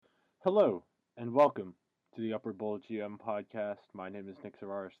Hello and welcome to the Upper Bowl GM podcast. My name is Nick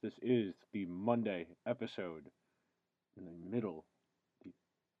Zararis. This is the Monday episode in the middle, the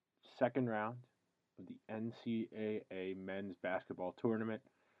second round of the NCAA men's basketball tournament.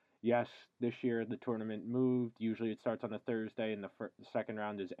 Yes, this year the tournament moved. Usually it starts on a Thursday and the second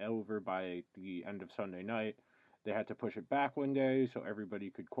round is over by the end of Sunday night. They had to push it back one day so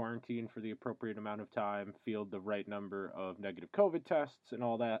everybody could quarantine for the appropriate amount of time, field the right number of negative COVID tests, and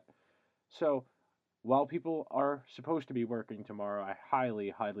all that. So, while people are supposed to be working tomorrow, I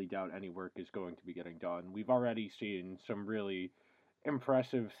highly doubt any work is going to be getting done. We've already seen some really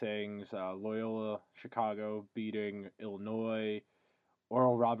impressive things. Loyola Chicago beating Illinois,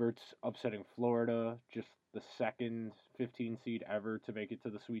 Oral Roberts upsetting Florida, just the second 15 seed ever to make it to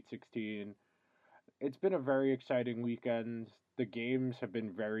the Sweet 16. It's been a very exciting weekend. The games have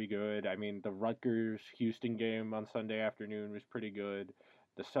been very good. I mean, the Rutgers Houston game on Sunday afternoon was pretty good.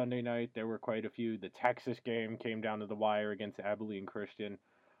 The Sunday night, there were quite a few. The Texas game came down to the wire against Abilene Christian.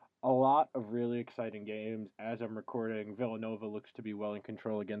 A lot of really exciting games. As I'm recording, Villanova looks to be well in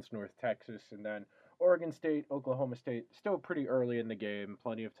control against North Texas. And then Oregon State, Oklahoma State, still pretty early in the game.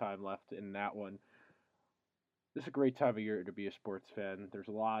 Plenty of time left in that one. This is a great time of year to be a sports fan. There's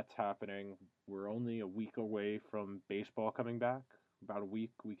lots happening. We're only a week away from baseball coming back. About a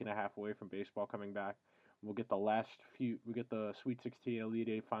week and a half away from baseball coming back. We'll get we get the Sweet 16 Elite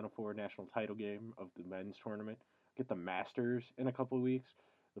Eight Final Four national title game of the men's tournament. Get the Masters in a couple of weeks.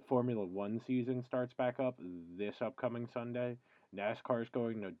 The Formula One season starts back up this upcoming Sunday. NASCAR is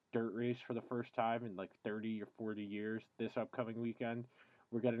going to dirt race for the first time in like 30 or 40 years this upcoming weekend.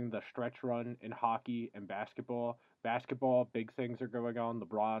 We're getting the stretch run in hockey and basketball. Basketball, big things are going on.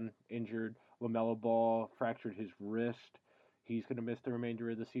 LeBron injured. LaMelo Ball fractured his wrist. He's going to miss the remainder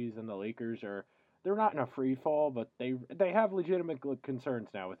of the season. The Lakers they're not in a free fall, but they have legitimate concerns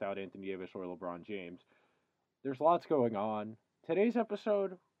now without Anthony Davis or LeBron James. There's lots going on. Today's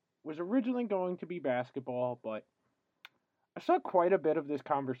episode was originally going to be basketball, but I saw quite a bit of this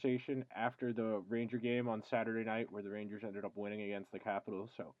conversation after the Ranger game on Saturday night where the Rangers ended up winning against the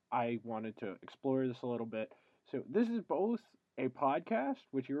Capitals, so I wanted to explore this a little bit. So this is both a podcast,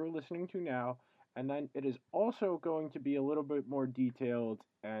 which you're listening to now, and then it is also going to be a little bit more detailed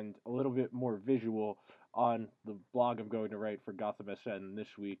and a little bit more visual on the blog I'm going to write for Gotham SN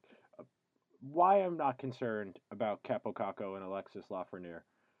this week. Why I'm not concerned about Capo Caco and Alexis Lafreniere.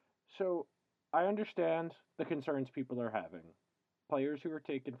 So I understand the concerns people are having. Players who are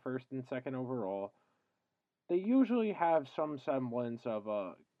taken first and second overall, they usually have some semblance of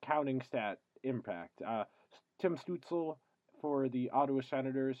a counting stat impact. Tim Stützle for the Ottawa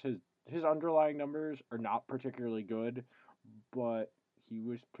Senators, his underlying numbers are not particularly good, but he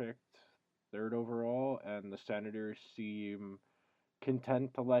was picked third overall, and the Senators seem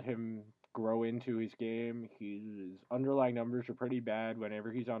content to let him grow into his game. His underlying numbers are pretty bad.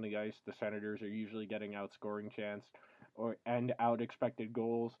 Whenever he's on the ice, the Senators are usually getting outscoring chance and out expected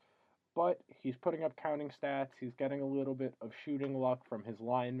goals. But he's putting up counting stats. He's getting a little bit of shooting luck from his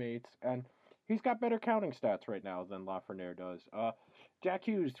line mates, and he's got better counting stats right now than Lafreniere does. Jack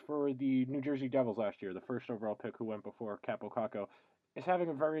Hughes for the New Jersey Devils last year, the first overall pick who went before Capo Caco, is having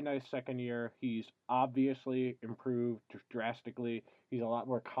a very nice second year. He's obviously improved drastically. He's a lot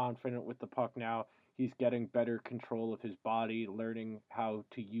more confident with the puck now. He's getting better control of his body, learning how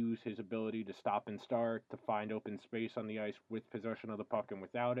to use his ability to stop and start, to find open space on the ice with possession of the puck and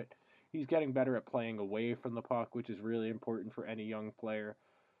without it. He's getting better at playing away from the puck, which is really important for any young player.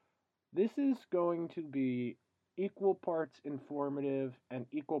 This is going to be equal parts informative and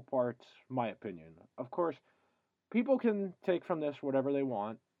equal parts my opinion. Of course, people can take from this whatever they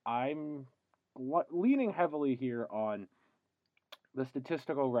want. I'm leaning heavily here on the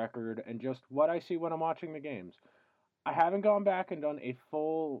statistical record and just what I see when I'm watching the games. I haven't gone back and done a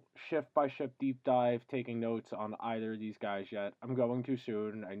full shift by shift deep dive taking notes on either of these guys yet. I'm going too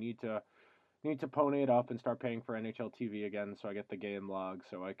soon. I need to pony it up and start paying for NHL TV again so I get the game log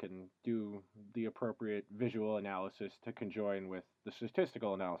so I can do the appropriate visual analysis to conjoin with the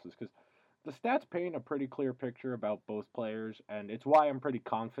statistical analysis, because the stats paint a pretty clear picture about both players, and it's why I'm pretty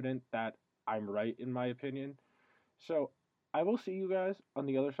confident that I'm right in my opinion. So I will see you guys on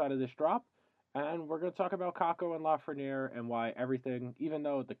the other side of this drop, and we're going to talk about Kako and Lafreniere and why everything, even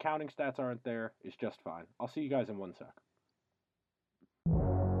though the counting stats aren't there, is just fine. I'll see you guys in 1 sec.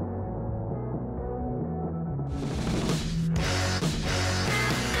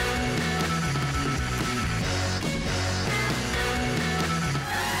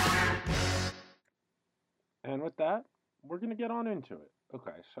 And with that, we're going to get on into it.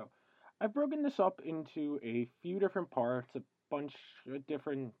 Okay, so I've broken this up into a few different parts, bunch of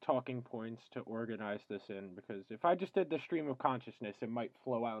different talking points to organize this in, because if I just did the stream of consciousness, it might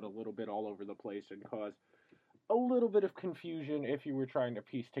flow out a little bit all over the place and cause a little bit of confusion if you were trying to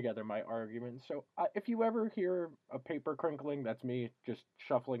piece together my argument. So if you ever hear a paper crinkling, that's me just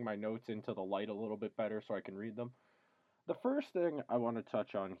shuffling my notes into the light a little bit better so I can read them. The first thing I want to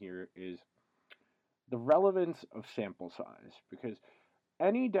touch on here is the relevance of sample size, because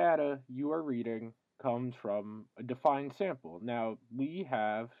any data you are reading comes from a defined sample. Now, we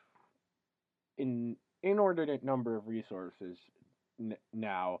have an inordinate number of resources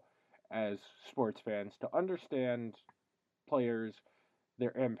now as sports fans to understand players,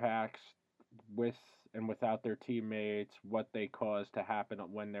 their impacts with and without their teammates, what they cause to happen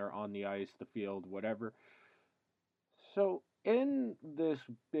when they're on the ice, the field, whatever. So, in this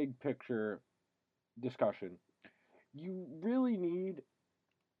big picture discussion, you really need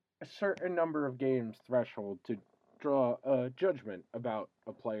a certain number of games threshold to draw a judgment about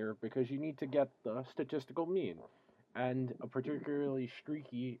a player, because you need to get the statistical mean. And a particularly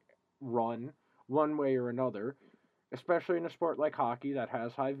streaky run, one way or another, especially in a sport like hockey that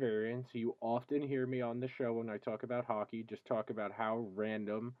has high variance. You often hear me on the show when I talk about hockey just talk about how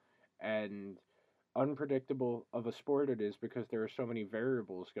random and unpredictable of a sport it is, because there are so many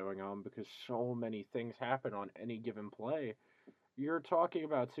variables going on, because so many things happen on any given play. You're talking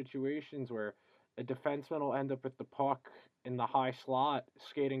about situations where a defenseman will end up with the puck in the high slot,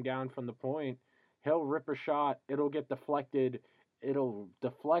 skating down from the point. He'll rip a shot. It'll get deflected. It'll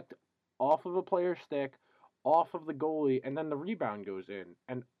deflect off of a player's stick, off of the goalie, and then the rebound goes in.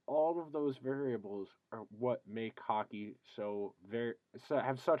 And all of those variables are what make hockey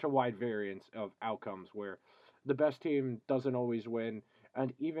have such a wide variance of outcomes, where the best team doesn't always win,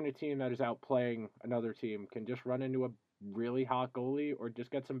 and even a team that is outplaying another team can just run into a really hot goalie or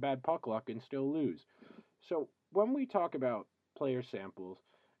just get some bad puck luck and still lose. So when we talk about player samples,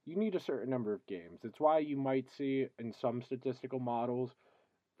 you need a certain number of games. It's why you might see in some statistical models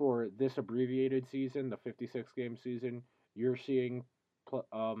for this abbreviated season, the 56 game season, you're seeing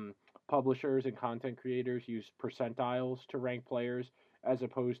publishers and content creators use percentiles to rank players, as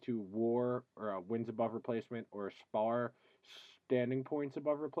opposed to WAR, or wins above replacement, or SPAR, standing points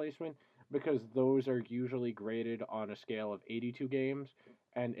above replacement, because those are usually graded on a scale of 82 games.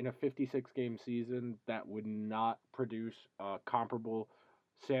 And in a 56 game season, that would not produce a comparable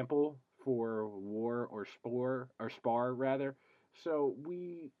sample for WAR or SPAR rather. So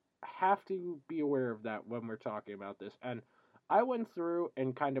we have to be aware of that when we're talking about this. And I went through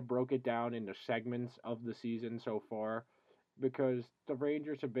and kind of broke it down into segments of the season so far, because the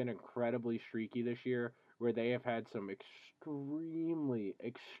Rangers have been incredibly streaky this year, where they have had some extremely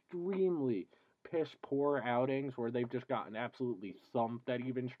piss poor outings where they've just gotten absolutely thumped at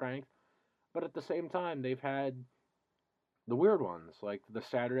even strength. But at the same time, they've had the weird ones, like the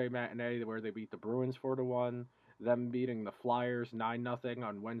Saturday matinee where they beat the Bruins 4-1, them beating the Flyers 9-0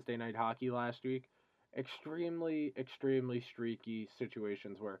 on Wednesday Night Hockey last week. Extremely streaky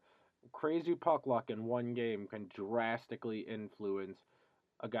situations where crazy puck luck in one game can drastically influence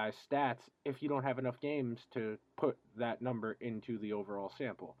a guy's stats if you don't have enough games to put that number into the overall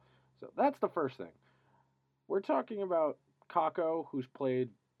sample. So that's the first thing. We're talking about Kakko, who's played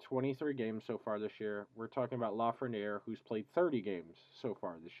 23 games so far this year. We're talking about Lafreniere, who's played 30 games so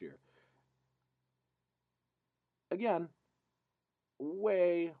far this year. Again,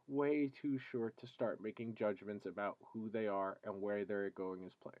 way too short to start making judgments about who they are and where they're going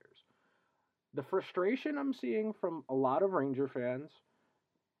as players. The frustration I'm seeing from a lot of Ranger fans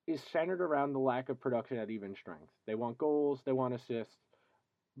is centered around the lack of production at even strength. They want goals, they want assists.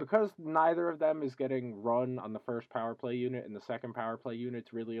 Because neither of them is getting run on the first power play unit, and the second power play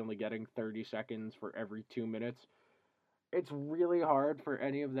unit's really only getting 30 seconds for every 2 minutes, it's really hard for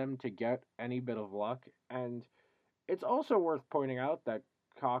any of them to get any bit of luck. And it's also worth pointing out that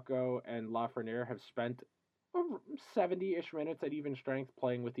Kakko and Lafreniere have spent 70-ish minutes at even strength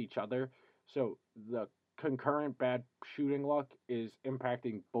playing with each other. So the concurrent bad shooting luck is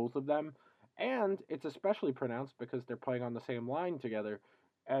impacting both of them. And it's especially pronounced because they're playing on the same line together.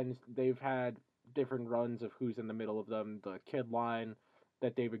 And they've had different runs of who's in the middle of them. The kid line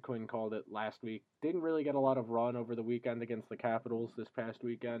that David Quinn called it last week didn't really get a lot of run over the weekend against the Capitals this past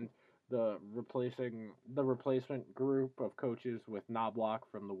weekend. The replacement group of coaches with Knobloch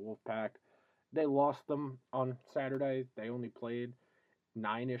from the Wolfpack, they lost them on Saturday. They only played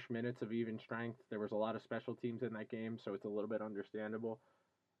 9-ish minutes of even strength. There was a lot of special teams in that game, so it's a little bit understandable.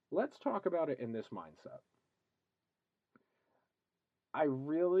 Let's talk about it in this mindset. I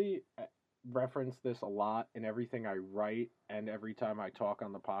really reference this a lot in everything I write and every time I talk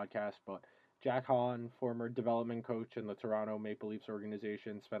on the podcast, but Jack Hahn, former development coach in the Toronto Maple Leafs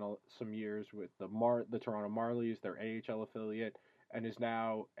organization, spent some years with the Toronto Marlies, their AHL affiliate, and is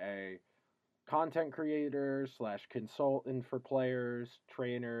now a content creator slash consultant for players,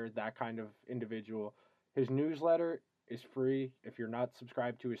 trainer, that kind of individual. His newsletter is free. If you're not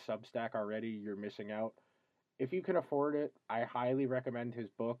subscribed to his Substack already, you're missing out. If you can afford it, I highly recommend his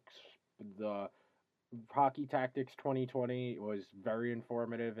books. The Hockey Tactics 2020 was very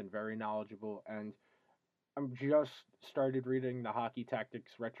informative and very knowledgeable, and I'm just started reading the Hockey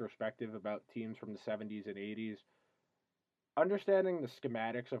Tactics retrospective about teams from the 70s and 80s. Understanding the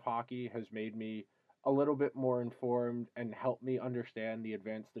schematics of hockey has made me a little bit more informed and helped me understand the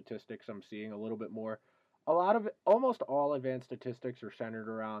advanced statistics I'm seeing a little bit more. Almost all advanced statistics are centered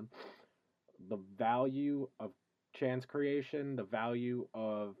around the value of chance creation, the value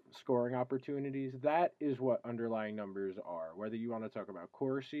of scoring opportunities. That is what underlying numbers are. Whether you want to talk about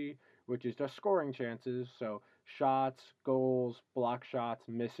Corsi, which is just scoring chances, so shots, goals, block shots,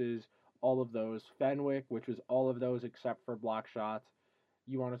 misses, all of those. Fenwick, which was all of those except for block shots.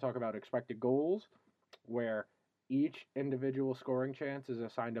 You want to talk about expected goals, where each individual scoring chance is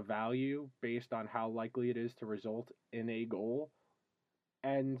assigned a value based on how likely it is to result in a goal.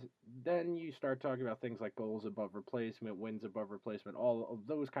 And then you start talking about things like goals above replacement, wins above replacement, all of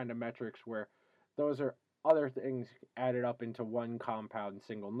those kind of metrics where those are other things added up into one compound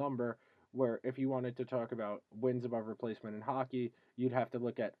single number. Where if you wanted to talk about wins above replacement in hockey, you'd have to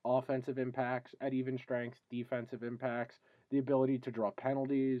look at offensive impacts at even strength, defensive impacts, the ability to draw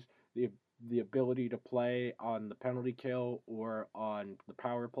penalties, the the ability to play on the penalty kill or on the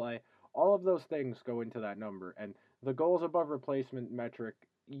power play. All of those things go into that number, and the goals above replacement metric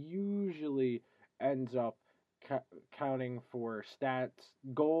usually ends up counting for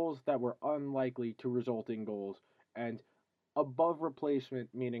goals that were unlikely to result in goals, and above replacement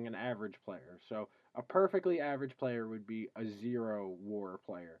meaning an average player. So a perfectly average player would be a 0 WAR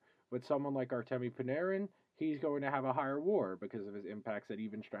player. But someone like Artemi Panarin, he's going to have a higher WAR because of his impacts at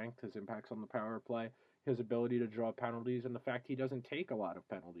even strength, his impacts on the power play, his ability to draw penalties, and the fact he doesn't take a lot of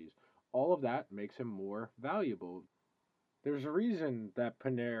penalties. All of that makes him more valuable. There's a reason that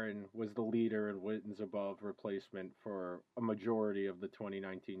Panarin was the leader in wins above replacement for a majority of the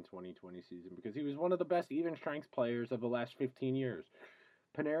 2019-2020 season because he was one of the best even strength players of the last 15 years.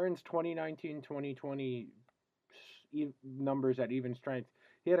 Panarin's 2019-2020 numbers at even strength,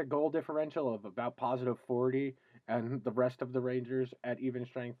 he had a goal differential of about positive 40, and the rest of the Rangers at even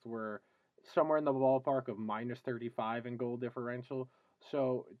strength were somewhere in the ballpark of minus 35 in goal differential.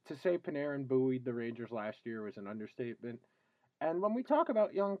 So to say Panarin buoyed the Rangers last year was an understatement. And when we talk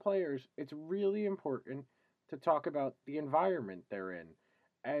about young players, it's really important to talk about the environment they're in.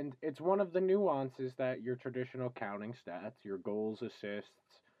 And it's one of the nuances that your traditional counting stats, your goals, assists,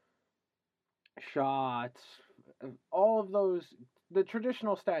 shots, all of those, the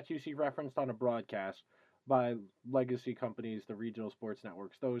traditional stats you see referenced on a broadcast by legacy companies, the regional sports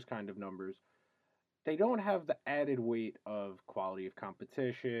networks, those kind of numbers, they don't have the added weight of quality of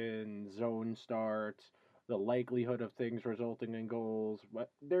competition, zone starts, the likelihood of things resulting in goals. But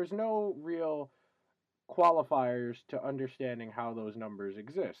there's no real qualifiers to understanding how those numbers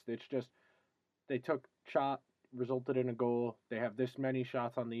exist. It's just they took shot, resulted in a goal. They have this many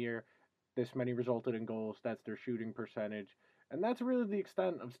shots on the year, this many resulted in goals. That's their shooting percentage. And that's really the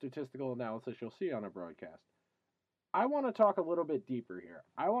extent of statistical analysis you'll see on a broadcast. I want to talk a little bit deeper here.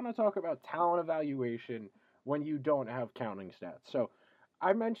 I want to talk about talent evaluation when you don't have counting stats. So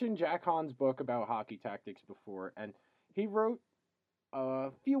I mentioned Jack Hahn's book about hockey tactics before, and he wrote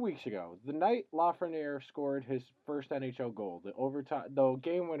a few weeks ago, the night Lafreniere scored his first NHL goal, the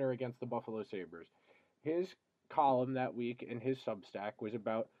game winner against the Buffalo Sabres. His column that week in his Substack was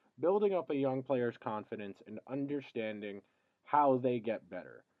about building up a young player's confidence and understanding how they get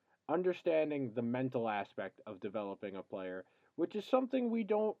better, understanding the mental aspect of developing a player, which is something we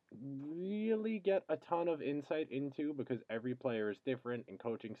don't really get a ton of insight into because every player is different and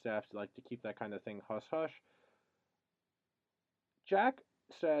coaching staffs like to keep that kind of thing hush hush. Jack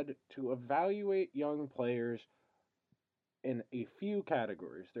said to evaluate young players in a few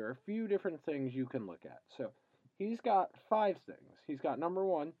categories. There are a few different things you can look at. So he's got 5 things. He's got number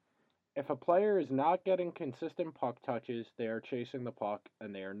one, if a player is not getting consistent puck touches, they are chasing the puck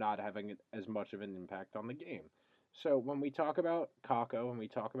and they are not having as much of an impact on the game. So when we talk about Kakko and we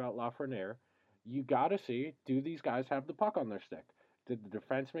talk about Lafreniere, you got to see, do these guys have the puck on their stick? Did the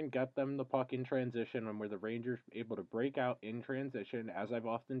defenseman get them the puck in transition, and were the Rangers able to break out in transition? As I've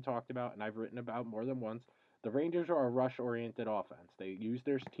often talked about and I've written about more than once, the Rangers are a rush-oriented offense. They use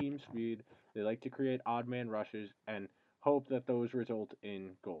their team speed. They like to create odd man rushes and hope that those result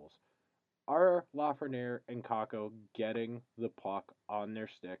in goals. Are Lafreniere and Kako getting the puck on their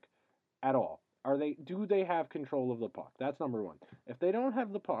stick at all? Do they have control of the puck? That's number one. If they don't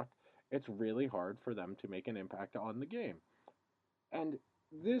have the puck, it's really hard for them to make an impact on the game. And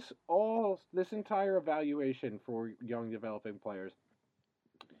this entire evaluation for young developing players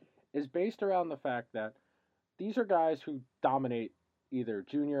is based around the fact that these are guys who dominate either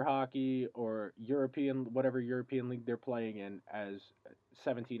junior hockey or European, whatever European league they're playing in as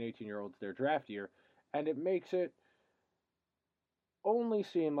 17, 18-year-olds their draft year. And it makes it only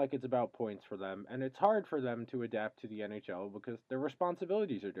seem like it's about points for them. And it's hard for them to adapt to the NHL because their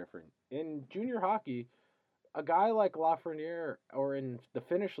responsibilities are different. In junior hockey, a guy like Lafreniere or in the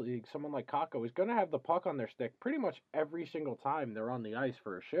Finnish league, someone like Kakko is going to have the puck on their stick pretty much every single time they're on the ice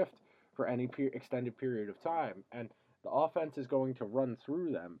for a shift for any extended period of time. And the offense is going to run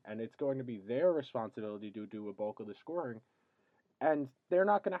through them, and it's going to be their responsibility to do a bulk of the scoring. And they're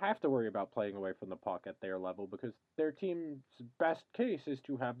not going to have to worry about playing away from the puck at their level because their team's best case is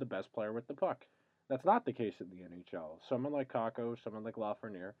to have the best player with the puck. That's not the case in the NHL. Someone like Kakko, someone like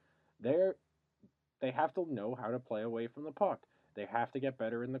Lafreniere, they're they have to know how to play away from the puck. They have to get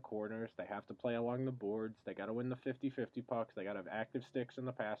better in the corners. They have to play along the boards. They got to win the 50-50 pucks. They got to have active sticks in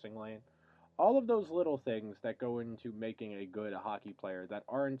the passing lane. All of those little things that go into making a good hockey player that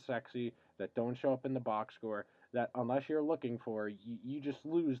aren't sexy, that don't show up in the box score, that unless you're looking for, you just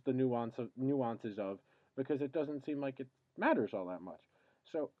lose the nuances of because it doesn't seem like it matters all that much.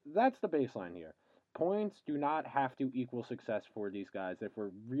 So that's the baseline here. Points do not have to equal success for these guys if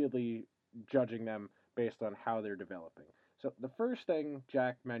we're really judging them based on how they're developing. So the first thing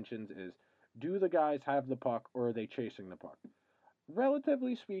Jack mentions is, do the guys have the puck or are they chasing the puck?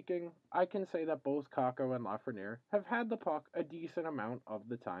 Relatively speaking, I can say that both Kakko and Lafreniere have had the puck a decent amount of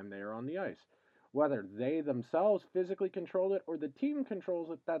the time they are on the ice. Whether they themselves physically control it or the team controls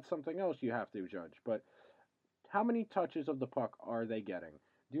it, that's something else you have to judge. But how many touches of the puck are they getting?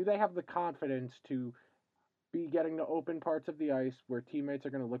 Do they have the confidence to be getting to open parts of the ice where teammates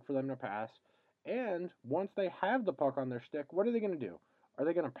are going to look for them to pass? And once they have the puck on their stick, what are they going to do? Are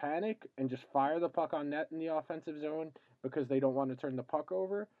they going to panic and just fire the puck on net in the offensive zone because they don't want to turn the puck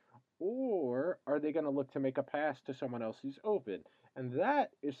over? Or are they going to look to make a pass to someone else who's open? And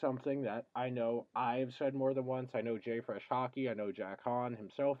that is something that I know I've said more than once. I know Jay Fresh Hockey, I know Jack Hahn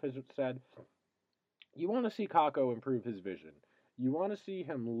himself has said, you want to see Kako improve his vision. You want to see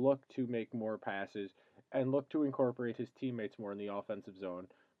him look to make more passes and look to incorporate his teammates more in the offensive zone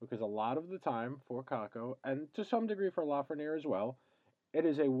because a lot of the time for Kako, and to some degree for Lafreniere as well, it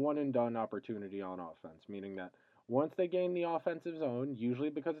is a one and done opportunity on offense, meaning that once they gain the offensive zone, usually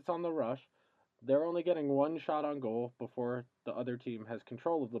because it's on the rush, they're only getting one shot on goal before the other team has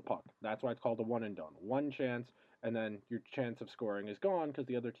control of the puck. That's why it's called a one and done. One chance, and then your chance of scoring is gone because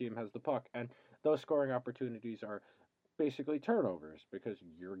the other team has the puck. And those scoring opportunities are basically turnovers because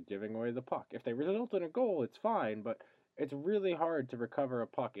you're giving away the puck. If they result in a goal, it's fine, but it's really hard to recover a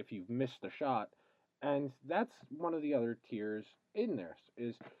puck if you've missed a shot. And that's one of the other tiers in there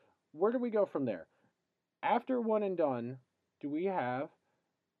is where do we go from there? After one and done, do we have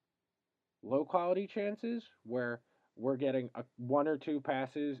low quality chances where we're getting one or two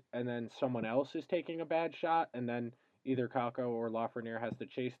passes and then someone else is taking a bad shot and then either Calco or Lafreniere has to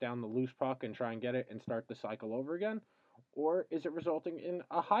chase down the loose puck and try and get it and start the cycle over again? Or is it resulting in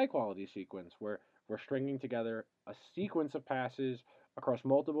a high quality sequence where we're stringing together a sequence of passes across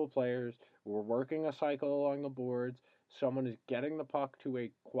multiple players, we're working a cycle along the boards, someone is getting the puck to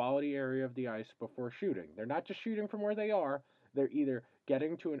a quality area of the ice before shooting. They're not just shooting from where they are, they're either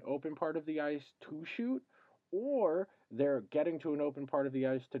getting to an open part of the ice to shoot, or they're getting to an open part of the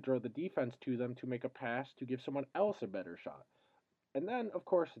ice to draw the defense to them to make a pass to give someone else a better shot. And then, of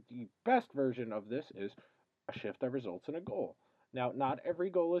course, the best version of this is a shift that results in a goal. Now, not every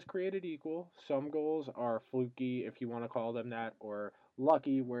goal is created equal. Some goals are fluky, if you want to call them that, or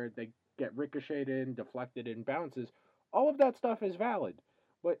lucky, where they get ricocheted in, deflected in, bounces. All of that stuff is valid.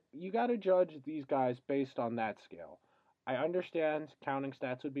 But you got to judge these guys based on that scale. I understand counting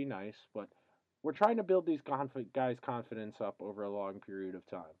stats would be nice, but we're trying to build these guys' confidence up over a long period of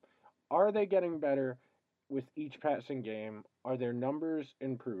time. Are they getting better with each passing game? Are their numbers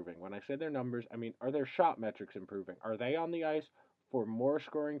improving? When I say their numbers, I mean, are their shot metrics improving? Are they on the ice for more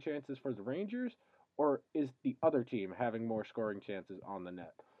scoring chances for the Rangers, or is the other team having more scoring chances on the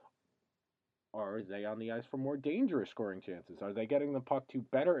net? Are they on the ice for more dangerous scoring chances? Are they getting the puck to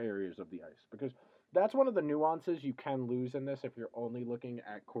better areas of the ice? Because that's one of the nuances you can lose in this if you're only looking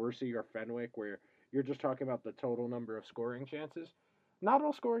at Corsi or Fenwick, where you're just talking about the total number of scoring chances. Not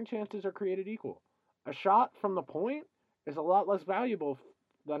all scoring chances are created equal. A shot from the point is a lot less valuable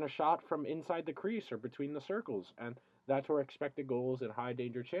than a shot from inside the crease or between the circles. And that's where expected goals and high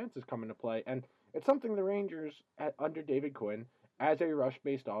danger chances come into play. And it's something the Rangers, under David Quinn, as a rush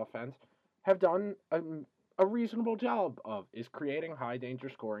based offense, have done a reasonable job of, is creating high danger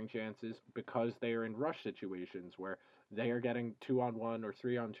scoring chances because they are in rush situations where they are getting 2-on-1 or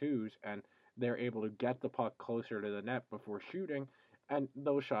 3-on-2s, and they're able to get the puck closer to the net before shooting, and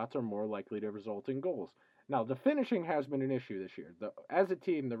those shots are more likely to result in goals. Now, the finishing has been an issue this year. As a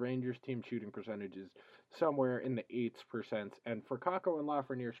team, the Rangers' team shooting percentage is somewhere in the 8%, and for Kakko and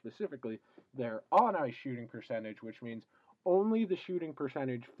Lafreniere specifically, their on-ice shooting percentage, which means only the shooting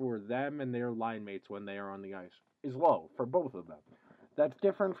percentage for them and their line mates when they are on the ice, is low for both of them. That's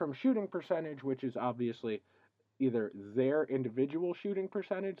different from shooting percentage, which is obviously either their individual shooting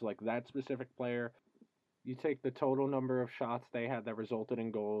percentage, like that specific player. You take the total number of shots they had that resulted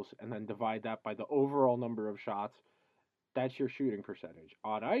in goals and then divide that by the overall number of shots. That's your shooting percentage.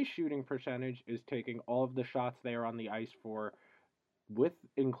 On ice shooting percentage is taking all of the shots they are on the ice for, with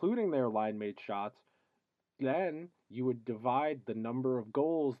including their line mate shots. Then you would divide the number of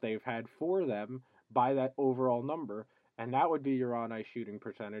goals they've had for them by that overall number, and that would be your on ice shooting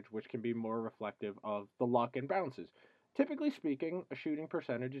percentage, which can be more reflective of the luck and bounces. Typically speaking, a shooting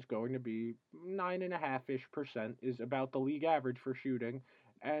percentage is going to be 9.5% is about the league average for shooting,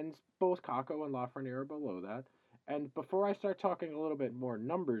 and both Kakko and Lafreniere are below that. And before I start talking a little bit more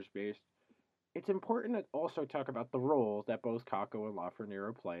numbers based, it's important to also talk about the role that both Kakko and Lafreniere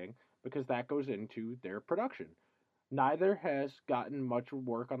are playing, because that goes into their production. Neither has gotten much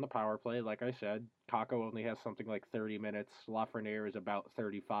work on the power play. Like I said, Kakko only has something like 30 minutes. Lafreniere is about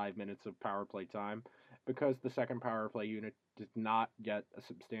 35 minutes of power play time because the second power play unit did not get a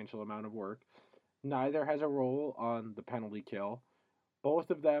substantial amount of work. Neither has a role on the penalty kill. Both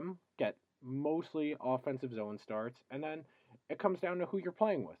of them get mostly offensive zone starts, and then it comes down to who you're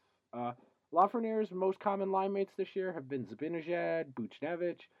playing with. Lafreniere's most common line mates this year have been Zibanejad,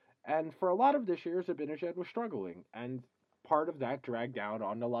 Buchnevich, and for a lot of this year, Zibanejad was struggling, and part of that dragged down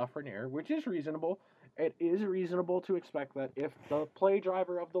onto Lafreniere, which is reasonable. It is reasonable to expect that if the play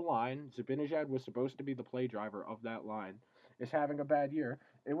driver of the line, Zibanejad was supposed to be the play driver of that line, is having a bad year,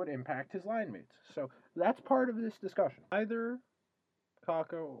 it would impact his line mates. So that's part of this discussion. Either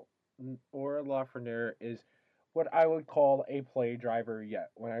Kakko or Lafreniere is what I would call a play driver yet.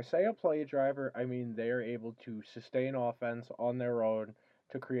 When I say a play driver, I mean they are able to sustain offense on their own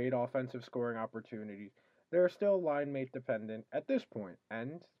to create offensive scoring opportunities. They're still line mate dependent at this point,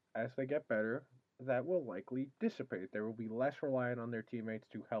 and as they get better, that will likely dissipate. They will be less reliant on their teammates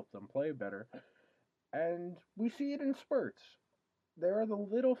to help them play better, and we see it in spurts. There are the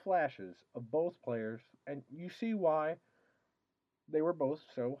little flashes of both players, and you see why they were both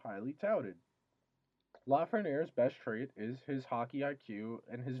so highly touted. Lafreniere's best trait is his hockey IQ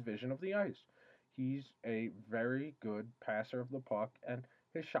and his vision of the ice. He's a very good passer of the puck, and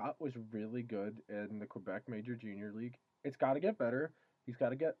his shot was really good in the Quebec Major Junior League. It's got to get better. He's got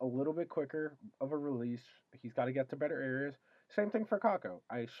to get a little bit quicker of a release. He's got to get to better areas. Same thing for Kakko.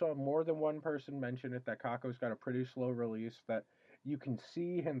 I saw more than one person mention it, that Kakko's got a pretty slow release, that you can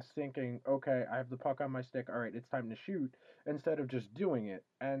see him thinking, okay, I have the puck on my stick, all right, it's time to shoot, instead of just doing it.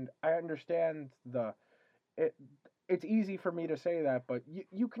 And I understand it it's easy for me to say that, but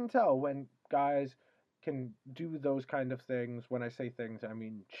you can tell when guys can do those kind of things. When I say things, I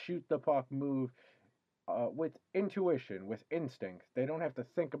mean shoot the puck, move with intuition, with instinct. They don't have to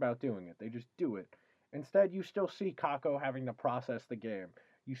think about doing it, they just do it. Instead, you still see Kakko having to process the game.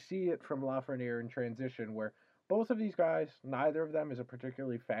 You see it from Lafreniere in transition, where both of these guys, neither of them is a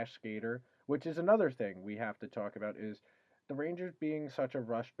particularly fast skater, which is another thing we have to talk about, is the Rangers being such a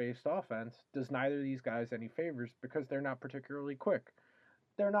rush-based offense does neither of these guys any favors because they're not particularly quick.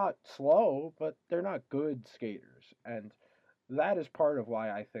 They're not slow, but they're not good skaters. And that is part of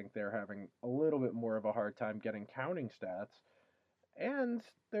why I think they're having a little bit more of a hard time getting counting stats. And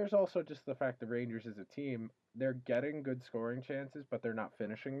there's also just the fact the Rangers as a team, they're getting good scoring chances, but they're not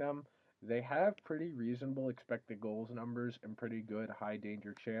finishing them. They have pretty reasonable expected goals numbers and pretty good high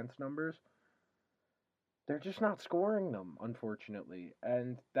danger chance numbers. They're just not scoring them, unfortunately.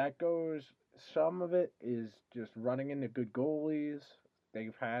 And that goes, some of it is just running into good goalies.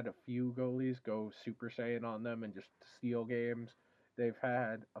 They've had a few goalies go Super Saiyan on them and just steal games. They've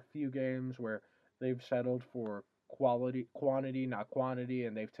had a few games where they've settled for quantity, not quantity,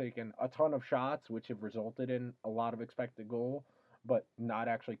 and they've taken a ton of shots, which have resulted in a lot of expected goal, but not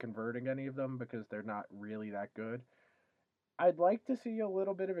actually converting any of them because they're not really that good. I'd like to see a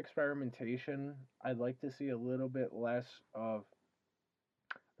little bit of experimentation. I'd like to see a little bit less of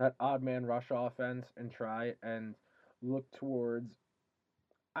that odd man rush offense and try and look towards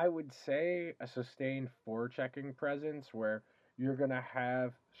I would say a sustained forechecking presence where you're going to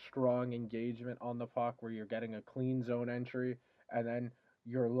have strong engagement on the puck, where you're getting a clean zone entry, and then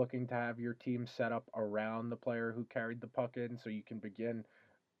you're looking to have your team set up around the player who carried the puck in so you can begin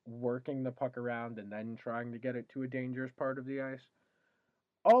working the puck around and then trying to get it to a dangerous part of the ice.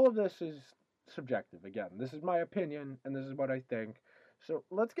 All of this is subjective. Again, this is my opinion and this is what I think. So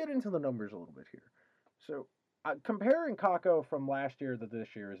let's get into the numbers a little bit here. So comparing Kako from last year to this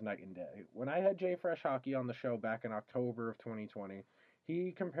year is night and day. When I had Jay Fresh Hockey on the show back in October of 2020,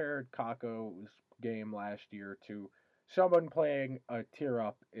 he compared Kako's game last year to someone playing a tier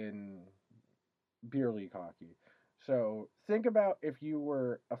up in beer league hockey. So think about if you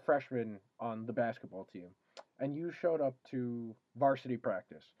were a freshman on the basketball team and you showed up to varsity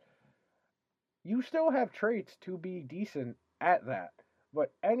practice. You still have traits to be decent at that.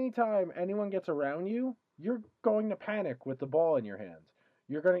 But anytime anyone gets around you, you're going to panic with the ball in your hands.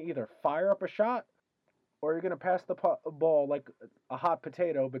 You're going to either fire up a shot or you're going to pass the ball like a hot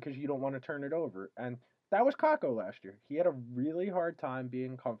potato because you don't want to turn it over. And that was Kako last year. He had a really hard time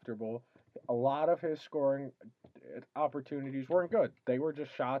being comfortable. A lot of his scoring opportunities weren't good. They were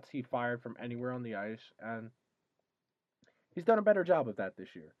just shots he fired from anywhere on the ice, and he's done a better job of that this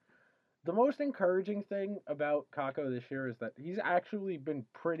year. The most encouraging thing about Kako this year is that he's actually been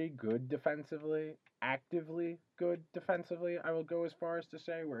pretty good defensively, actively good defensively. I will go as far as to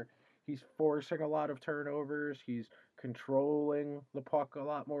say where he's forcing a lot of turnovers, he's controlling the puck a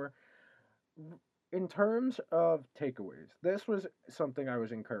lot more. In terms of takeaways, this was something I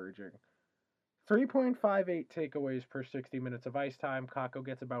was encouraging. 3.58 takeaways per 60 minutes of ice time. Kako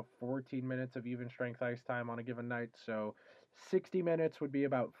gets about 14 minutes of even strength ice time on a given night, so 60 minutes would be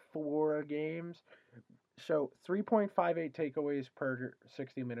about 4 games. So 3.58 takeaways per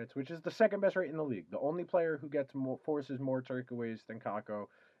 60 minutes, which is the second best rate in the league. The only player who forces more takeaways than Kako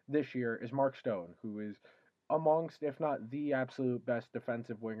this year is Mark Stone, who is amongst, if not the absolute best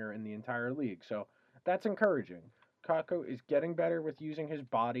defensive winger in the entire league. So that's encouraging. Kako is getting better with using his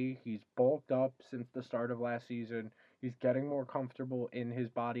body. He's bulked up since the start of last season. He's getting more comfortable in his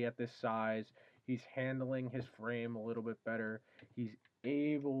body at this size. He's handling his frame a little bit better. He's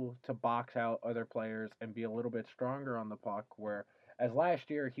able to box out other players and be a little bit stronger on the puck, where as last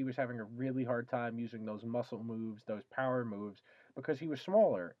year he was having a really hard time using those muscle moves, those power moves, because he was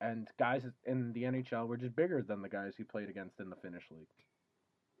smaller and guys in the NHL were just bigger than the guys he played against in the Finnish league.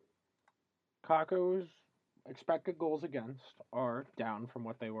 Kako's expected goals against are down from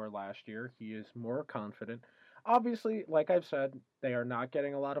what they were last year. He is more confident. Obviously, like I've said, they are not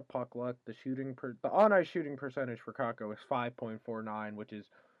getting a lot of puck luck. The on ice shooting percentage for Kako is 5.49, which is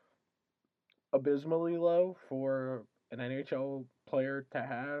abysmally low for an NHL player to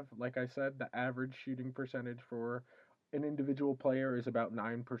have. Like I said, the average shooting percentage for an individual player is about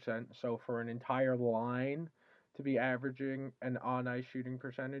 9%. So for an entire line to be averaging an on ice shooting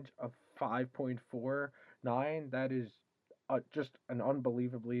percentage of 5.49, that is just an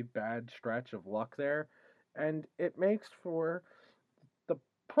unbelievably bad stretch of luck there. And it makes for the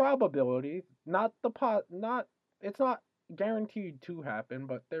probability, it's not guaranteed to happen,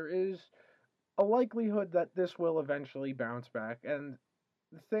 but there is a likelihood that this will eventually bounce back. And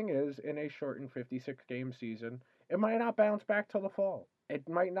the thing is, in a shortened 56 game season, it might not bounce back till the fall. It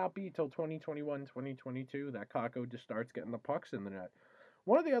might not be till 2021, 2022 that Kako just starts getting the pucks in the net.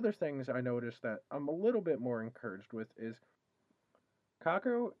 One of the other things I noticed that I'm a little bit more encouraged with is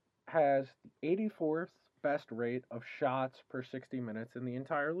Kako has the 84th best rate of shots per 60 minutes in the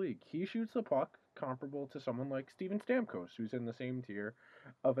entire league. He shoots the puck comparable to someone like Steven Stamkos, who's in the same tier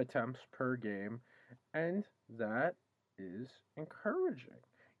of attempts per game, and that is encouraging.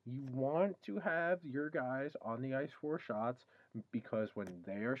 You want to have your guys on the ice for shots because when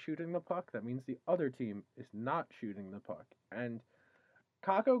they are shooting the puck, that means the other team is not shooting the puck. And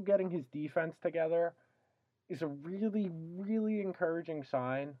Kako getting his defense together is a really, really encouraging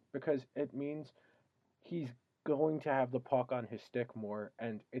sign because it means he's going to have the puck on his stick more,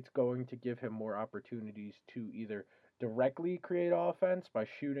 and it's going to give him more opportunities to either directly create offense by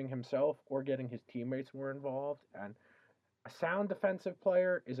shooting himself or getting his teammates more involved. And a sound defensive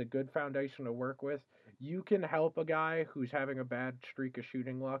player is a good foundation to work with. You can help a guy who's having a bad streak of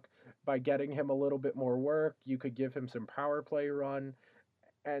shooting luck by getting him a little bit more work. You could give him some power play run.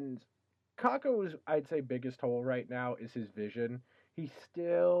 And Kako's, I'd say, biggest hole right now is his vision. He's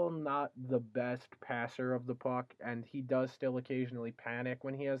still not the best passer of the puck, and he does still occasionally panic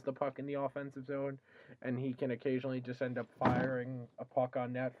when he has the puck in the offensive zone, and he can occasionally just end up firing a puck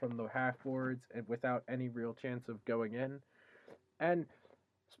on net from the half boards and without any real chance of going in. And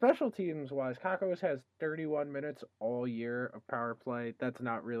Special teams wise, Kakos has 31 minutes all year of power play. That's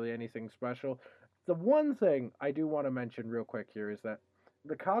not really anything special. The one thing I do want to mention real quick here is that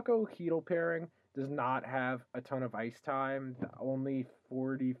the Kako Heedle pairing does not have a ton of ice time, only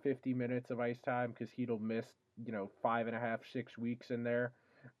 40, 50 minutes of ice time because Heedle missed, 5.5, 6 weeks in there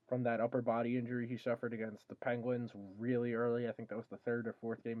from that upper body injury he suffered against the Penguins really early. I think that was the third or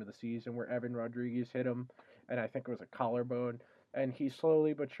fourth game of the season where Evan Rodriguez hit him, and I think it was a collarbone. And he's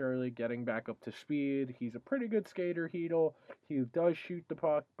slowly but surely getting back up to speed. He's a pretty good skater, Heedle. He does shoot the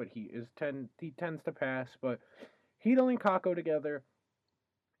puck, but he tends to pass. But Heedle and Kako together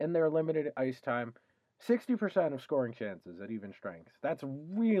in their limited ice time, 60% of scoring chances at even strength. That's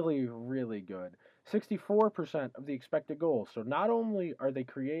really, really good. 64% of the expected goals. So not only are they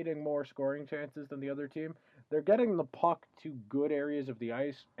creating more scoring chances than the other team, they're getting the puck to good areas of the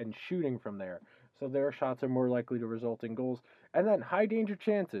ice and shooting from there. So their shots are more likely to result in goals. And then high danger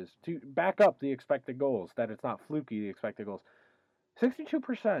chances to back up the expected goals, that it's not fluky, the expected goals.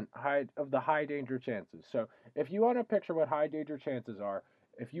 62% of the high danger chances. So if you want to picture what high danger chances are,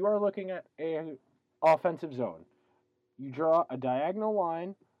 if you are looking at a offensive zone, you draw a diagonal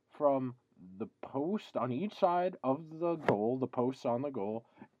line from the post on each side of the goal, the posts on the goal,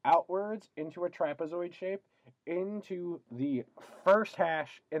 outwards into a trapezoid shape into the first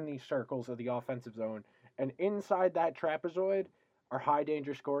hash in the circles of the offensive zone. And inside that trapezoid are high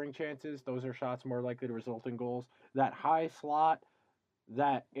danger scoring chances. Those are shots more likely to result in goals. That high slot,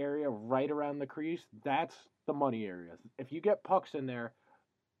 that area right around the crease, that's the money area. If you get pucks in there,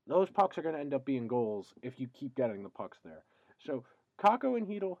 those pucks are going to end up being goals if you keep getting the pucks there. So Kako and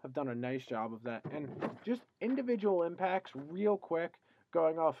Heedle have done a nice job of that. And just individual impacts, real quick,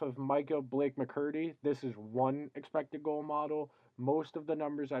 going off of Micah Blake McCurdy, this is one expected goal model. Most of the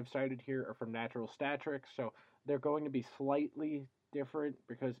numbers I've cited here are from Natural Statrix, so they're going to be slightly different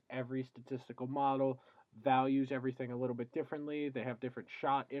because every statistical model values everything a little bit differently. They have different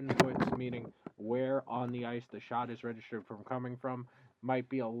shot inputs, meaning where on the ice the shot is registered from coming from might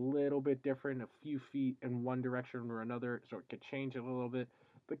be a little bit different, a few feet in one direction or another, so it could change a little bit.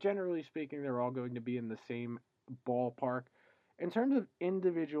 But generally speaking, they're all going to be in the same ballpark. In terms of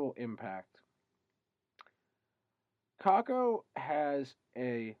individual impact, Kako has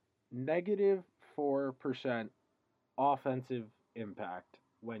a negative 4% offensive impact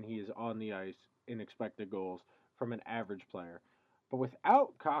when he is on the ice in expected goals from an average player. But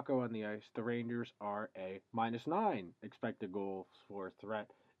without Kako on the ice, the Rangers are a -9 expected goals for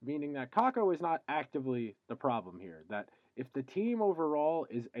threat, meaning that Kako is not actively the problem here. That if the team overall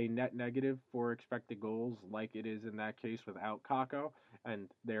is a net negative for expected goals, like it is in that case without Kako,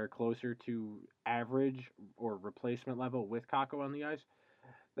 and they're closer to average or replacement level with Kako on the ice,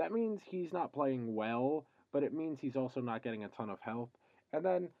 that means he's not playing well, but it means he's also not getting a ton of help. And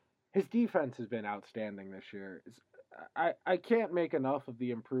then his defense has been outstanding this year. I can't make enough of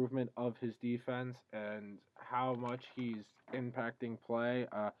the improvement of his defense and how much he's impacting play.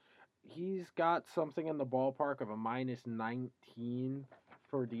 He's got something in the ballpark of a -19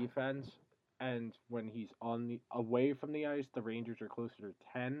 for defense, and when he's on the away from the ice, the Rangers are closer to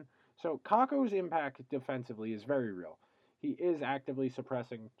 10. So Kako's impact defensively is very real. He is actively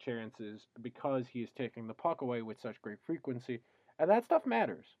suppressing chances because he is taking the puck away with such great frequency, and that stuff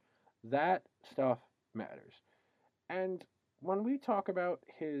matters. That stuff matters. And when we talk about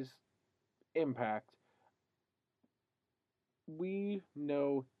his impact, we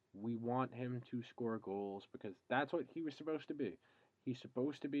know we want him to score goals because that's what he was supposed to be. He's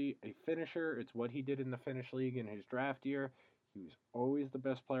supposed to be a finisher. It's what he did in the Finnish League in his draft year. He was always the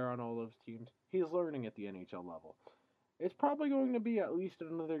best player on all those teams. He's learning at the NHL level. It's probably going to be at least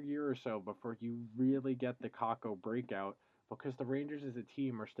another year or so before you really get the Kako breakout because the Rangers as a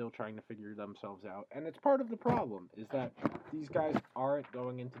team are still trying to figure themselves out. And it's part of the problem is that these guys aren't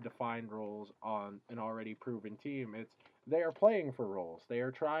going into defined roles on an already proven team. It's they are playing for roles. They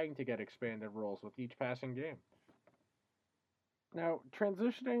are trying to get expanded roles with each passing game. Now,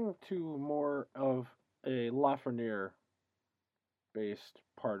 transitioning to more of a Lafreniere based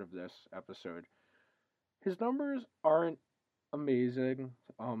part of this episode, his numbers aren't amazing.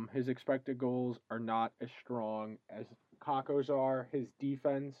 His expected goals are not as strong as Kako's are. His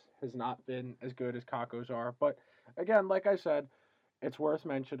defense has not been as good as Kako's are. But again, like I said, it's worth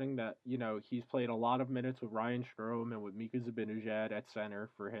mentioning that, he's played a lot of minutes with Ryan Strome and with Mika Zibanejad at center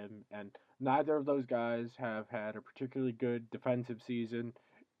for him, and neither of those guys have had a particularly good defensive season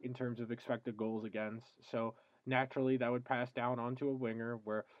in terms of expected goals against. So naturally, that would pass down onto a winger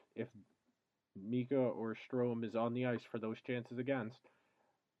where if Mika or Strome is on the ice for those chances against,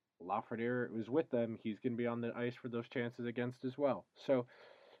 Lafreniere was with them. He's going to be on the ice for those chances against as well. So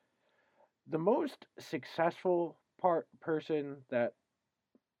The most successful person that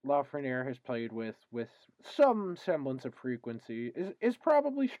Lafreniere has played with some semblance of frequency is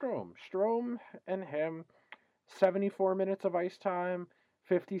probably Strom. Strom and him, 74 minutes of ice time,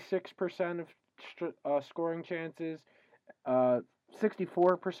 56% of scoring chances, uh,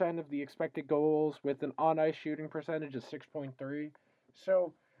 64% of the expected goals with an on ice shooting percentage of 6.3.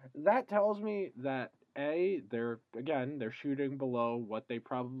 So that tells me that they're shooting below what they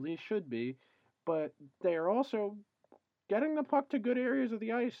probably should be, but they're also getting the puck to good areas of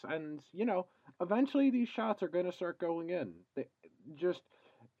the ice, and eventually these shots are going to start going in. Just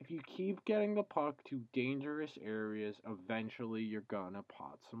if you keep getting the puck to dangerous areas, eventually you're gonna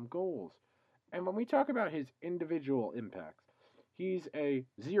pot some goals. And when we talk about his individual impacts, he's a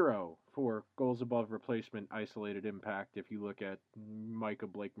 0 for goals above replacement isolated impact if you look at Micah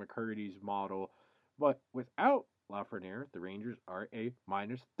Blake McCurdy's model. But without Lafreniere, the Rangers are a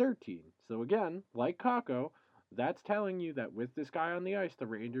minus 13. So again, like Kakko, that's telling you that with this guy on the ice, the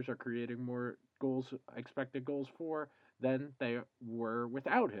Rangers are creating more goals, expected goals for, than they were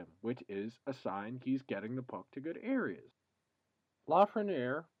without him, which is a sign he's getting the puck to good areas.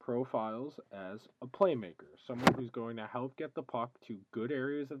 Lafreniere profiles as a playmaker, someone who's going to help get the puck to good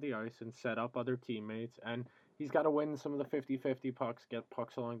areas of the ice and set up other teammates, and he's got to win some of the 50-50 pucks, get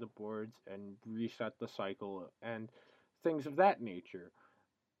pucks along the boards, and reset the cycle, and things of that nature.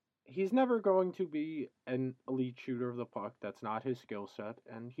 He's never going to be an elite shooter of the puck. That's not his skill set,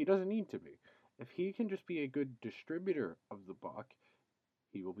 and he doesn't need to be. If he can just be a good distributor of the puck,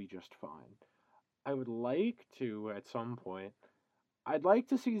 he will be just fine. I would like to, at some point, I'd like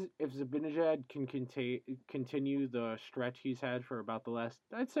to see if Zibanejad can continue the stretch he's had for about the last,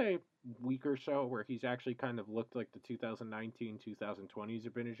 I'd say, week or so, where he's actually kind of looked like the 2019-2020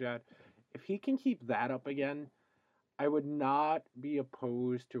 Zibanejad. If he can keep that up again, I would not be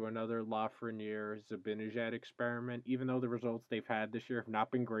opposed to another Lafreniere Zibanejad experiment, even though the results they've had this year have not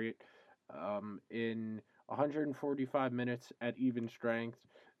been great. In 145 minutes at even strength,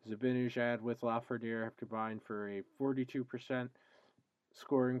 Zibanejad with Lafreniere have combined for a 42%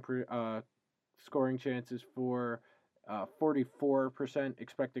 scoring chances for 44%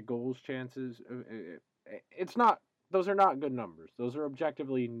 expected goals chances. It's not; those are not good numbers. Those are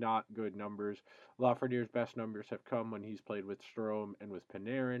objectively not good numbers. Lafreniere's best numbers have come when he's played with Strome and with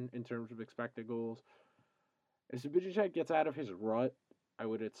Panarin in terms of expected goals. As Zibanejad gets out of his rut, I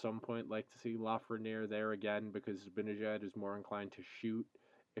would at some point like to see Lafreniere there again because Zibanejad is more inclined to shoot.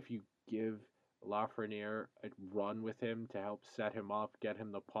 If you give Lafreniere a run with him to help set him up, get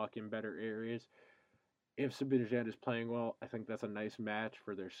him the puck in better areas, if Zibanejad is playing well, I think that's a nice match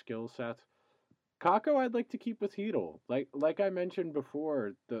for their skill sets. Kakko, I'd like to keep with Chytil. Like I mentioned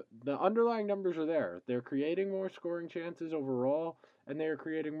before, the underlying numbers are there. They're creating more scoring chances overall, and they are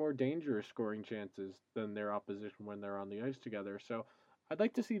creating more dangerous scoring chances than their opposition when they're on the ice together. So I'd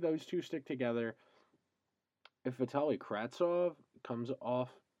like to see those two stick together. If Vitaly Kravtsov comes off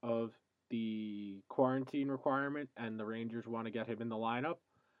of the quarantine requirement and the Rangers want to get him in the lineup,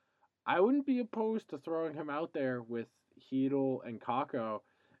 I wouldn't be opposed to throwing him out there with Chytil and Kakko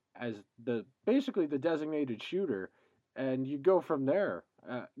as basically the designated shooter, and you go from there.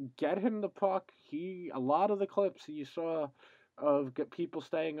 Get him the puck. A lot of the clips you saw of people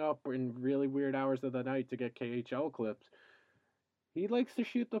staying up in really weird hours of the night to get KHL clips. He likes to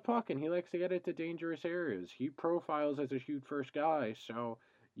shoot the puck and he likes to get it to dangerous areas. He profiles as a shoot first guy, so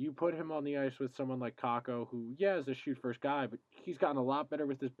you put him on the ice with someone like Kakko, who, yeah, is a shoot first guy, but he's gotten a lot better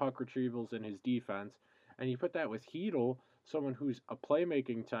with his puck retrievals and his defense. And you put that with Chytil, someone who's a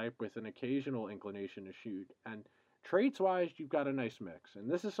playmaking type with an occasional inclination to shoot. And traits wise, you've got a nice mix. And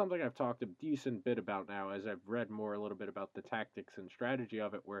this is something I've talked a decent bit about now as I've read more a little bit about the tactics and strategy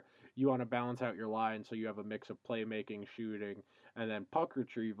of it, where you want to balance out your line so you have a mix of playmaking, shooting, and then puck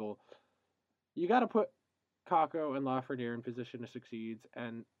retrieval. You got to put Kakko and Lafreniere in position to succeed,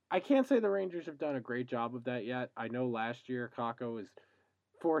 and I can't say the Rangers have done a great job of that yet. I know last year Kakko was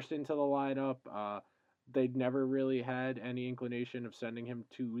forced into the lineup. They'd never really had any inclination of sending him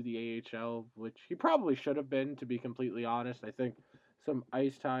to the AHL, which he probably should have been, to be completely honest. I think some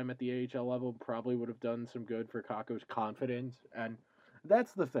ice time at the AHL level probably would have done some good for Kakko's confidence, and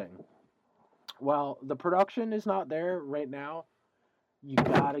that's the thing. While the production is not there right now, you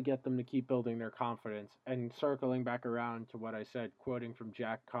got to get them to keep building their confidence. And circling back around to what I said, quoting from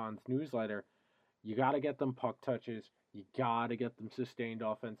Jack Cahn's newsletter, you got to get them puck touches, you got to get them sustained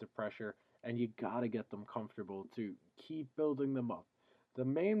offensive pressure, and you got to get them comfortable to keep building them up. The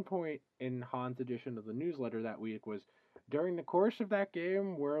main point in Hahn's edition of the newsletter that week was during the course of that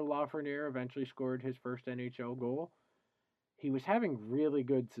game where Lafreniere eventually scored his first NHL goal, he was having really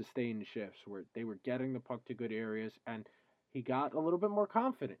good sustained shifts where they were getting the puck to good areas, and he got a little bit more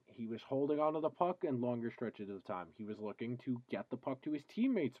confident. He was holding onto the puck in longer stretches of time. He was looking to get the puck to his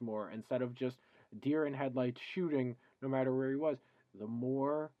teammates more instead of just deer in headlights shooting no matter where he was. The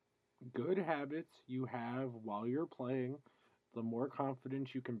more good habits you have while you're playing, the more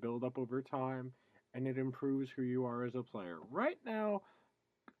confidence you can build up over time, and it improves who you are as a player. Right now,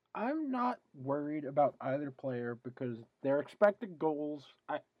 I'm not worried about either player because their expected goals.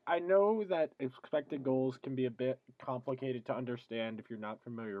 I know that expected goals can be a bit complicated to understand if you're not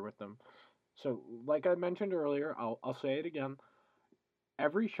familiar with them. So, like I mentioned earlier, I'll say it again.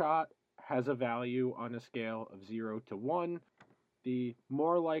 Every shot has a value on a scale of 0 to 1. The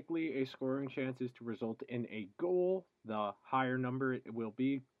more likely a scoring chance is to result in a goal, the higher number it will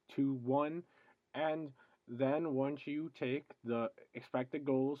be, 2-1. And then once you take the expected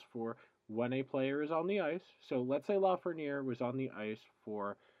goals for when a player is on the ice, so let's say Lafreniere was on the ice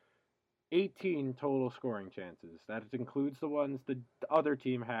for 18 total scoring chances. That includes the ones the other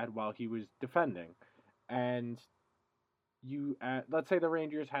team had while he was defending. And let's say the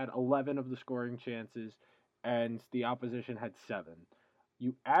Rangers had 11 of the scoring chances and the opposition had 7.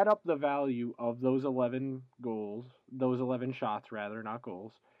 You add up the value of those 11 goals, those 11 shots rather, not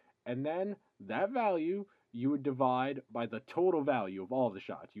goals, and then that value you would divide by the total value of all the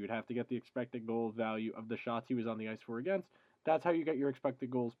shots. You would have to get the expected goal value of the shots he was on the ice for against. That's how you get your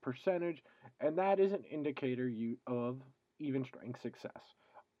expected goals percentage, and that is an indicator of even strength success.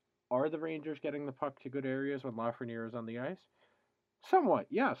 Are the Rangers getting the puck to good areas when Lafreniere is on the ice? Somewhat,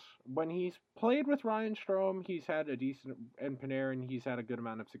 yes. When he's played with Ryan Strome, he's had a decent, and Panarin, he's had a good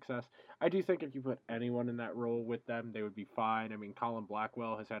amount of success. I do think if you put anyone in that role with them, they would be fine. I mean, Colin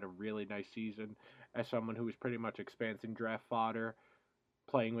Blackwell has had a really nice season as someone who was pretty much expansion draft fodder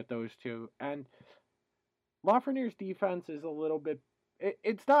playing with those two. And Lafreniere's defense is a little bit,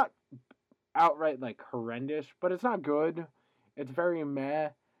 it's not outright like horrendous, but it's not good. It's very meh.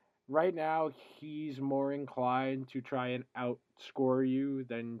 Right now, he's more inclined to try and outscore you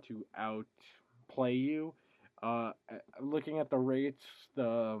than to outplay you. Looking at the rates,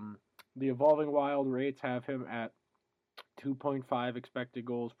 the Evolving Wild rates have him at 2.5 expected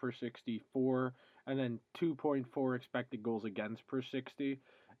goals per 64, and then 2.4 expected goals against per 60,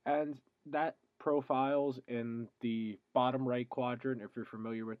 and that profiles in the bottom right quadrant. If you're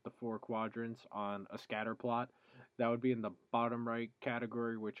familiar with the 4 quadrants on a scatter plot, that would be in the bottom right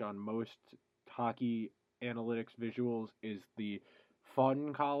category, which on most hockey analytics visuals is the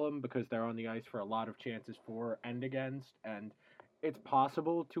fun column because they're on the ice for a lot of chances for and against, and it's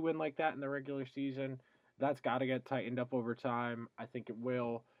possible to win like that in the regular season. That's got to get tightened up over time. I think it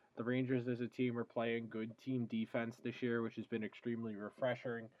will. The Rangers as a team are playing good team defense this year, which has been extremely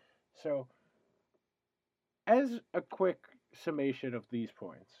refreshing. So, as a quick summation of these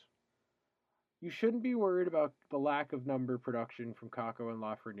points, you shouldn't be worried about the lack of number production from Kakko and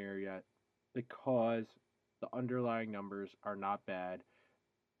Lafreniere yet because the underlying numbers are not bad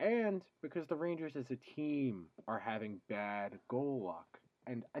and because the Rangers as a team are having bad goal luck.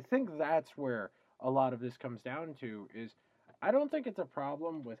 And I think that's where a lot of this comes down to is I don't think it's a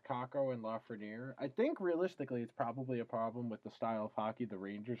problem with Kakko and Lafreniere. I think realistically it's probably a problem with the style of hockey the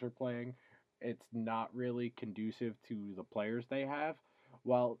Rangers are playing. It's not really conducive to the players they have.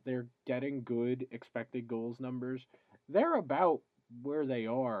 While they're getting good expected goals numbers, they're about where they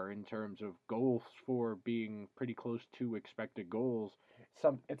are in terms of goals for being pretty close to expected goals.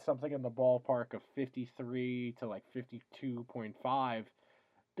 It's something in the ballpark of 53 to like 52.5.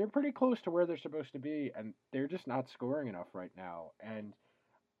 They're pretty close to where they're supposed to be, and they're just not scoring enough right now. And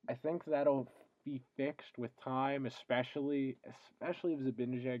I think that'll be fixed with time, especially if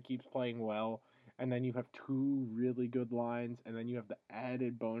Zibanejad keeps playing well. And then you have 2 really good lines, and then you have the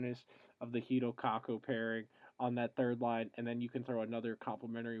added bonus of the Hito Kako pairing on that third line, and then you can throw another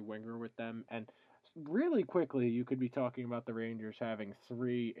complementary winger with them. And really quickly, you could be talking about the Rangers having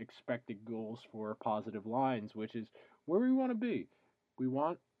 3 expected goals for positive lines, which is where we want to be. We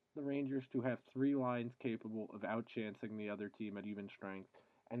want the Rangers to have 3 lines capable of outchancing the other team at even strength,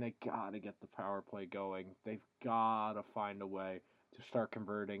 and they gotta get the power play going. They've gotta find a way to start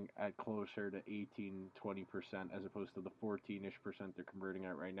converting at closer to 18-20% as opposed to the 14-ish% they're converting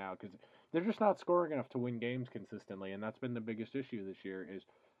at right now because they're just not scoring enough to win games consistently, and that's been the biggest issue this year is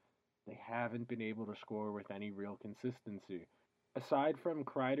they haven't been able to score with any real consistency. Aside from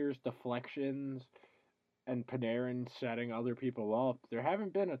Kreider's deflections and Panarin setting other people up, there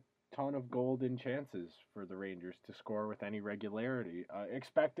haven't been a ton of golden chances for the Rangers to score with any regularity.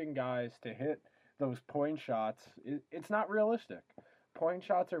 Expecting guys to hit those point shots, it's not realistic. Point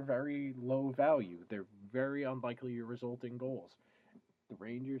shots are very low value. They're very unlikely to result in goals. The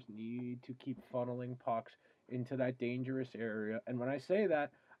Rangers need to keep funneling pucks into that dangerous area. And when I say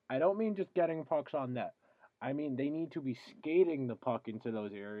that, I don't mean just getting pucks on net. I mean they need to be skating the puck into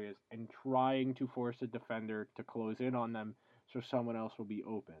those areas and trying to force a defender to close in on them so someone else will be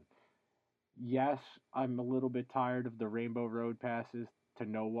open. Yes, I'm a little bit tired of the Rainbow Road passes to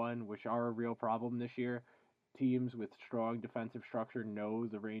no one, which are a real problem this year. Teams with strong defensive structure know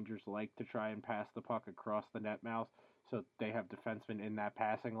the Rangers like to try and pass the puck across the net mouth, so they have defensemen in that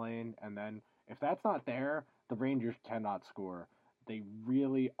passing lane. And then if that's not there, the Rangers cannot score. They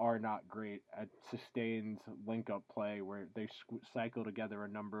really are not great at sustained link up play where they cycle together a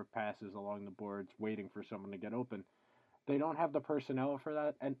number of passes along the boards waiting for someone to get open. They don't have the personnel for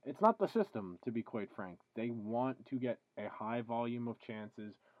that, and it's not the system, to be quite frank. They want to get a high volume of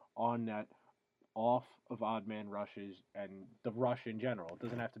chances on net off of odd man rushes and the rush in general. It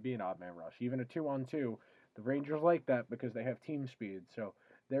doesn't have to be an odd man rush. Even a 2-on-2, the Rangers like that because they have team speed. So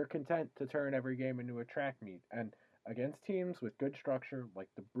they're content to turn every game into a track meet. And against teams with good structure, like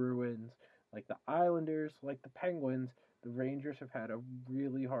the Bruins, like the Islanders, like the Penguins, the Rangers have had a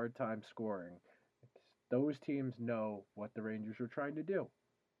really hard time scoring. Those teams know what the Rangers are trying to do.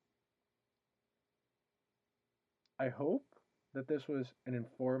 I hope that this was an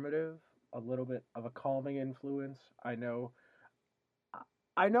informative, a little bit of a calming influence. I know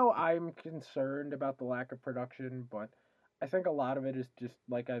I'm concerned about the lack of production, but I think a lot of it is just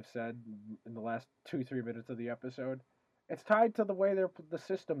like I've said in the last 2-3 minutes of the episode. It's tied to the way the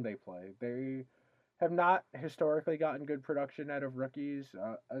system they play. They have not historically gotten good production out of rookies,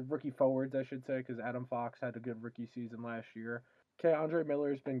 rookie forwards, I should say, because Adam Fox had a good rookie season last year. Andre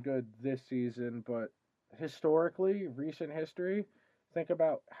Miller's been good this season, but historically, recent history, think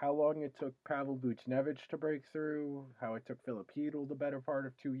about how long it took Pavel Buchnevich to break through, how it took Filip Chytil the better part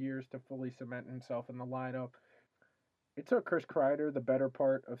of 2 years to fully cement himself in the lineup. It took Chris Kreider the better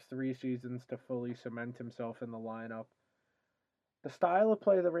part of 3 seasons to fully cement himself in the lineup. The style of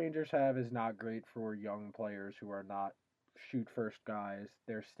play the Rangers have is not great for young players who are not shoot first guys.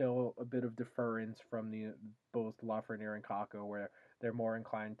 There's still a bit of deference from the both Lafreniere and Kakko where they're more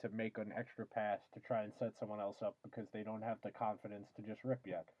inclined to make an extra pass to try and set someone else up because they don't have the confidence to just rip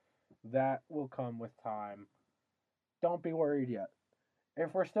yet. That will come with time. Don't be worried yet.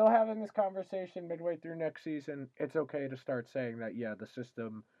 If we're still having this conversation midway through next season, it's okay to start saying that, yeah, the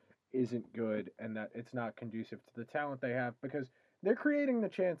system isn't good and that it's not conducive to the talent they have because they're creating the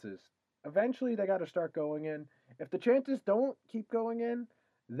chances. Eventually, they got to start going in. If the chances don't keep going in,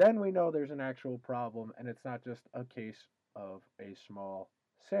 then we know there's an actual problem and it's not just a case of a small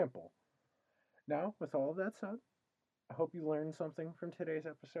sample. Now, with all of that said, I hope you learned something from today's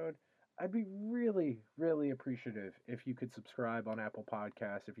episode. I'd be really, really appreciative if you could subscribe on Apple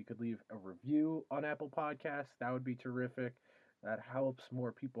Podcasts. If you could leave a review on Apple Podcasts, that would be terrific. That helps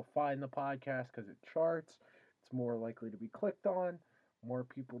more people find the podcast because it charts. It's more likely to be clicked on. More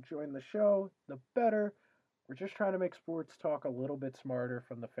people join the show, the better. We're just trying to make sports talk a little bit smarter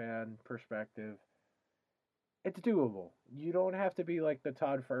from the fan perspective. It's doable. You don't have to be like the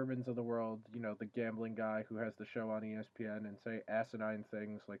Todd Furmans of the world, the gambling guy who has the show on ESPN and say asinine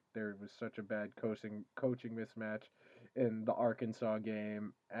things like there was such a bad coaching mismatch in the Arkansas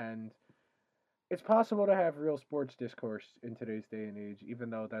game. And it's possible to have real sports discourse in today's day and age, even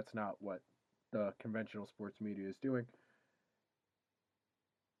though that's not what the conventional sports media is doing.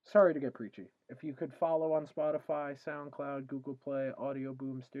 Sorry to get preachy. If you could follow on Spotify, SoundCloud, Google Play, Audio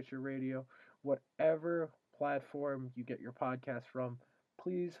Boom, Stitcher Radio, whatever platform you get your podcast from,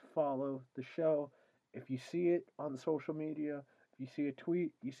 please follow the show. If you see it on social media, if you see a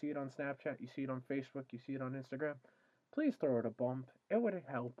tweet, you see it on Snapchat, you see it on Facebook, you see it on Instagram, please throw it a bump. It would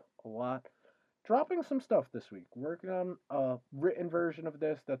help a lot. Dropping some stuff this week. Working on a written version of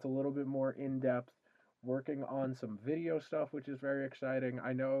this that's a little bit more in-depth. Working on some video stuff, which is very exciting.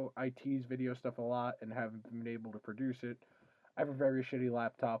 I know I tease video stuff a lot and haven't been able to produce it. I have a very shitty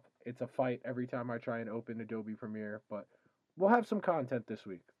laptop. It's a fight every time I try and open Adobe Premiere, but we'll have some content this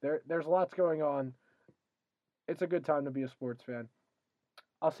week. There's lots going on. It's a good time to be a sports fan.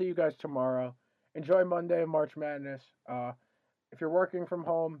 I'll see you guys tomorrow. Enjoy Monday and March Madness. If you're working from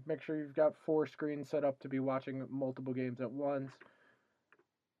home, make sure you've got 4 screens set up to be watching multiple games at once.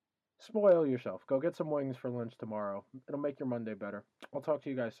 Spoil yourself. Go get some wings for lunch tomorrow. It'll make your Monday better. I'll talk to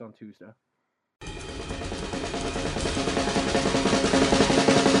you guys on Tuesday.